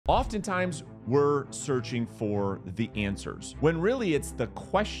Oftentimes, we're searching for the answers, when really it's the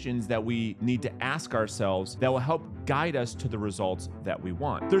questions that we need to ask ourselves that will help guide us to the results that we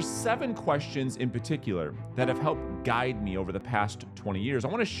want. There's 7 questions in particular that have helped guide me over the past 20 years. I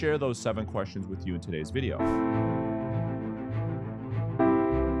want to share those 7 questions with you in today's video.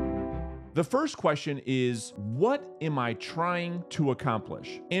 The first question is, what am I trying to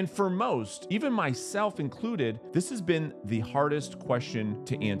accomplish? And for most, even myself included, this has been the hardest question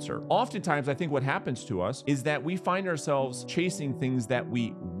to answer. Oftentimes, I think what happens to us is that we find ourselves chasing things that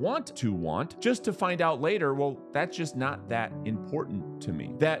we want just to find out later, well, that's just not that important to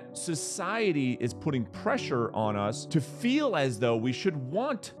me. That society is putting pressure on us to feel as though we should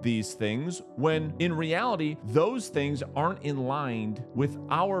want these things, when in reality, those things aren't in line with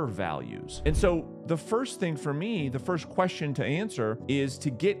our values. And so the first thing for me, the first question to answer is to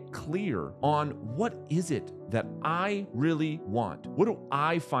get clear on what is it that I really want? What do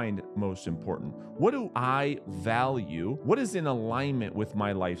I find most important? What do I value? What is in alignment with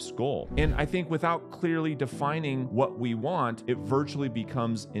my life's goal? And I think without clearly defining what we want, it virtually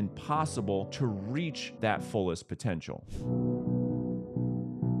becomes impossible to reach that fullest potential.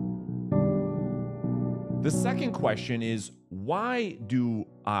 The second question is, why do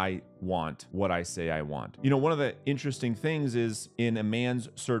I want what I say I want? You know, one of the interesting things is in A Man's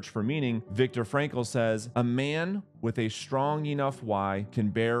Search for Meaning, Viktor Frankl says, a man with a strong enough why can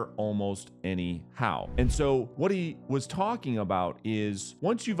bear almost any how. And so what he was talking about is,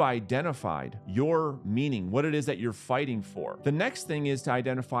 once you've identified your meaning, what it is that you're fighting for, the next thing is to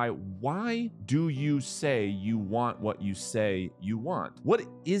identify, why do you say you want what you say you want? What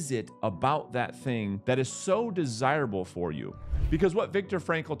is it about that thing that is so desirable for you? Because what Viktor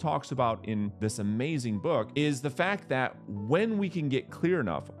Frankl talks about in this amazing book is the fact that when we can get clear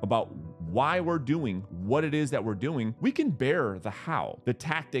enough about why we're doing what it is that we're doing, we can bear the how, the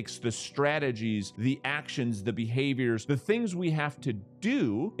tactics, the strategies, the actions, the behaviors, the things we have to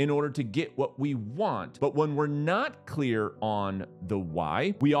do in order to get what we want. But when we're not clear on the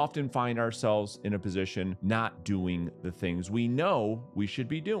why, we often find ourselves in a position not doing the things we know we should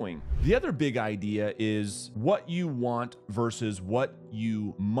be doing. The other big idea is what you want versus what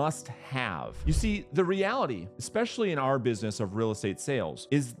you must have. You see, the reality, especially in our business of real estate sales,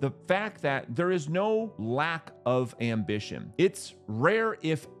 is the fact that there is no lack of ambition. It's rare,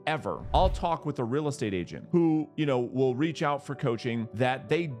 if ever, I'll talk with a real estate agent who, will reach out for coaching, that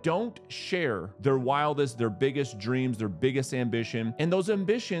they don't share their wildest, their biggest dreams, their biggest ambition. And those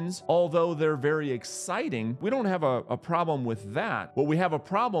ambitions, although they're very exciting, we don't have a problem with that. What we have a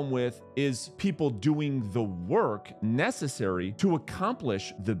problem with is people doing the work necessary to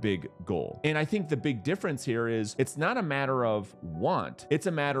accomplish the big goal. And I think the big difference here is it's not a matter of want, it's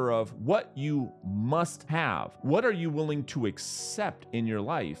a matter of what you must have. What are you willing to accept in your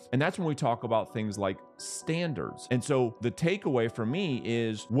life? And that's when we talk about things like standards. And so the takeaway for me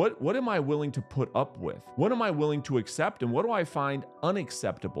is, what am I willing to put up with? What am I willing to accept? And what do I find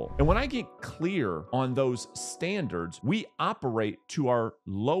unacceptable? And when I get clear on those standards, we operate to our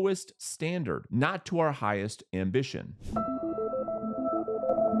lowest standard, not to our highest ambition.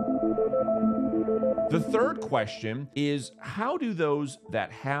 The third question is, how do those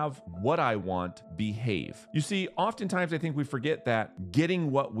that have what I want behave? You see, oftentimes I think we forget that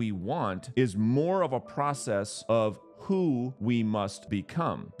getting what we want is more of a process of who we must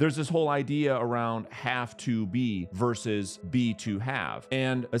become. There's this whole idea around have to be versus be to have.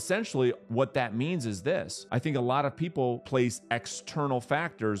 And essentially what that means is this. I think a lot of people place external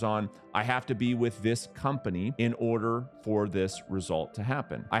factors on, I have to be with this company in order for this result to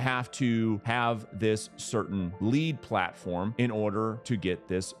happen. I have to have this certain lead platform in order to get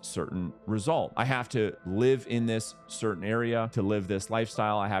this certain result. I have to live in this certain area to live this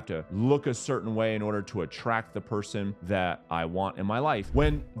lifestyle. I have to look a certain way in order to attract the person that I want in my life.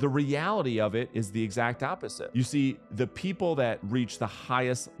 When the reality of it is the exact opposite. You see, the people that reach the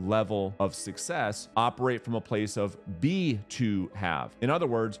highest level of success operate from a place of be to have. In other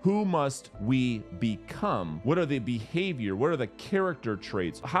words, who must we become? What are the behavior? What are the character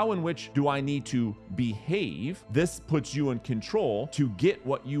traits? How in which do I need to behave? This puts you in control to get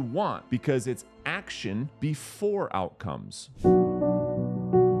what you want, because it's action before outcomes.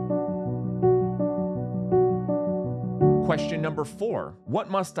 Question number 4, what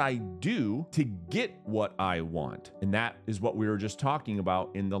must I do to get what I want? And that is what we were just talking about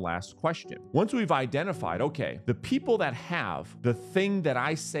in the last question. Once we've identified, okay, the people that have the thing that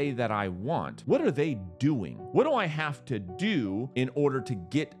I say that I want, what are they doing? What do I have to do in order to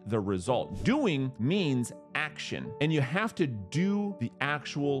get the result? Doing means action, and you have to do the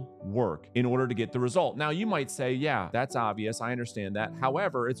actual work in order to get the result. Now, you might say, yeah, that's obvious. I understand that.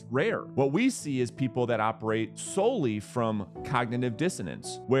 However, it's rare. What we see is people that operate solely from cognitive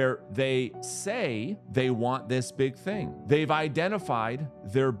dissonance, where they say they want this big thing. They've identified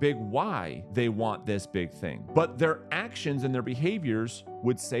their big why they want this big thing, but their actions and their behaviors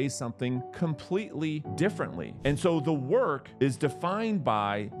would say something completely differently. And so the work is defined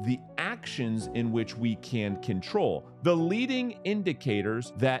by the actions in which we can control, the leading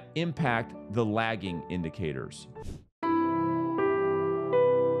indicators that impact the lagging indicators.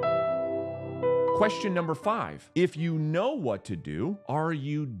 Question number 5, if you know what to do, are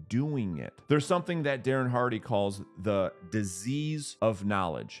you doing it? There's something that Darren Hardy calls the disease of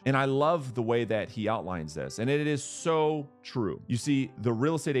knowledge. And I love the way that he outlines this. And it is so true. You see, the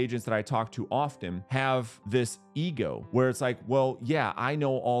real estate agents that I talk to often have this ego where it's like, well, yeah, I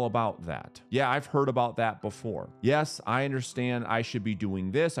know all about that. Yeah, I've heard about that before. Yes, I understand I should be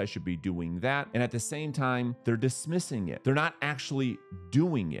doing this, I should be doing that. And at the same time, they're dismissing it. They're not actually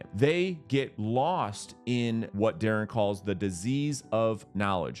doing it. They get lost in what Darren calls the disease of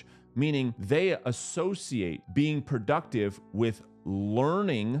knowledge, meaning they associate being productive with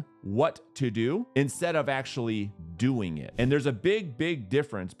learning what to do instead of actually doing it. And there's a big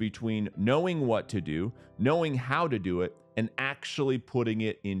difference between knowing what to do, knowing how to do it, and actually putting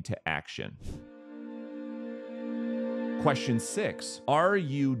it into action. Question 6, are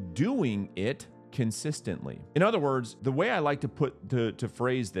you doing it consistently? In other words, the way I like to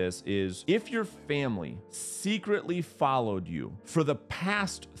phrase this is, if your family secretly followed you for the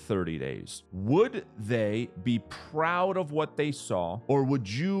past 30 days, would they be proud of what they saw, or would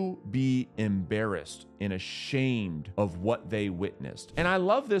you be embarrassed and ashamed of what they witnessed? And I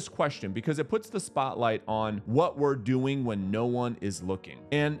love this question because it puts the spotlight on what we're doing when no one is looking.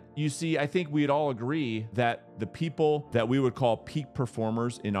 And you see, I think we'd all agree that the people that we would call peak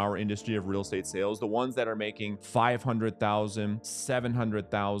performers in our industry of real estate sales, the ones that are making $500,000,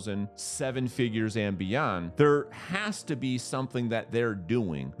 $700,000, 7 figures and beyond, there has to be something that they're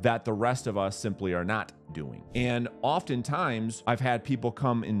doing that the rest of us simply are not doing. And oftentimes I've had people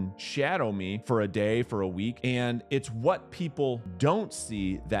come and shadow me for a day, for a week, and it's what people don't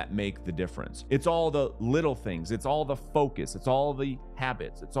see that make the difference. It's all the little things. It's all the focus. It's all the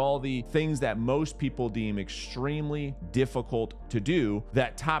habits. It's all the things that most people deem extremely difficult to do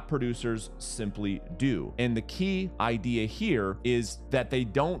that top producers simply do. And the key idea here is that they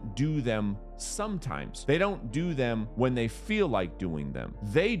don't do them sometimes. They don't do them when they feel like doing them.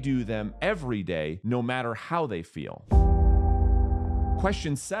 They do them every day, no matter how they feel.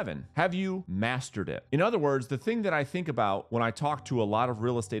 Question 7, have you mastered it? In other words, the thing that I think about when I talk to a lot of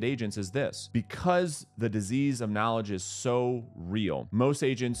real estate agents is this: because the disease of knowledge is so real, most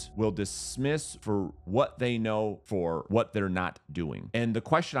agents will dismiss for what they know for what they're not doing. And the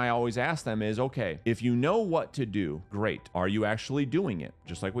question I always ask them is, okay, if you know what to do, great. Are you actually doing it?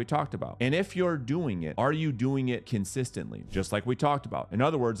 Just like we talked about. And if you're doing it, are you doing it consistently? Just like we talked about. In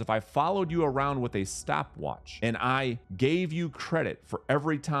other words, if I followed you around with a stopwatch and I gave you credit for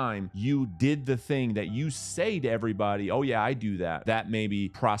every time you did the thing that you say to everybody, oh yeah, I do that. That may be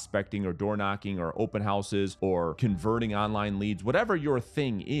prospecting or door knocking or open houses or converting online leads, whatever your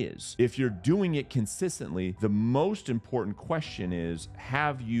thing is. If you're doing it consistently, the most important question is,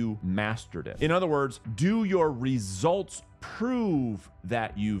 have you mastered it? In other words, do your results prove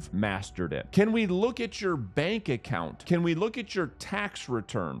that you've mastered it? Can we look at your bank account? Can we look at your tax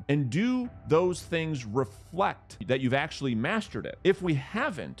return? And do those things reflect that you've actually mastered it? If we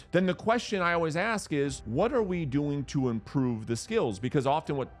haven't, then the question I always ask is, what are we doing to improve the skills? Because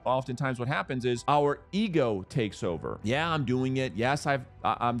oftentimes what happens is our ego takes over. Yeah, I'm doing it. Yes,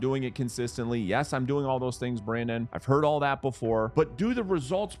 I'm doing it consistently. Yes, I'm doing all those things, Brandon. I've heard all that before, but do the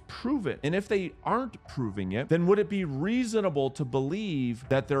results prove it? And if they aren't proving it, then would it be reasonable to believe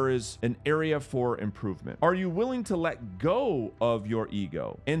that there is an area for improvement? Are you willing to let go of your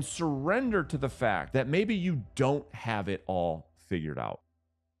ego and surrender to the fact that maybe you don't have it all figured out?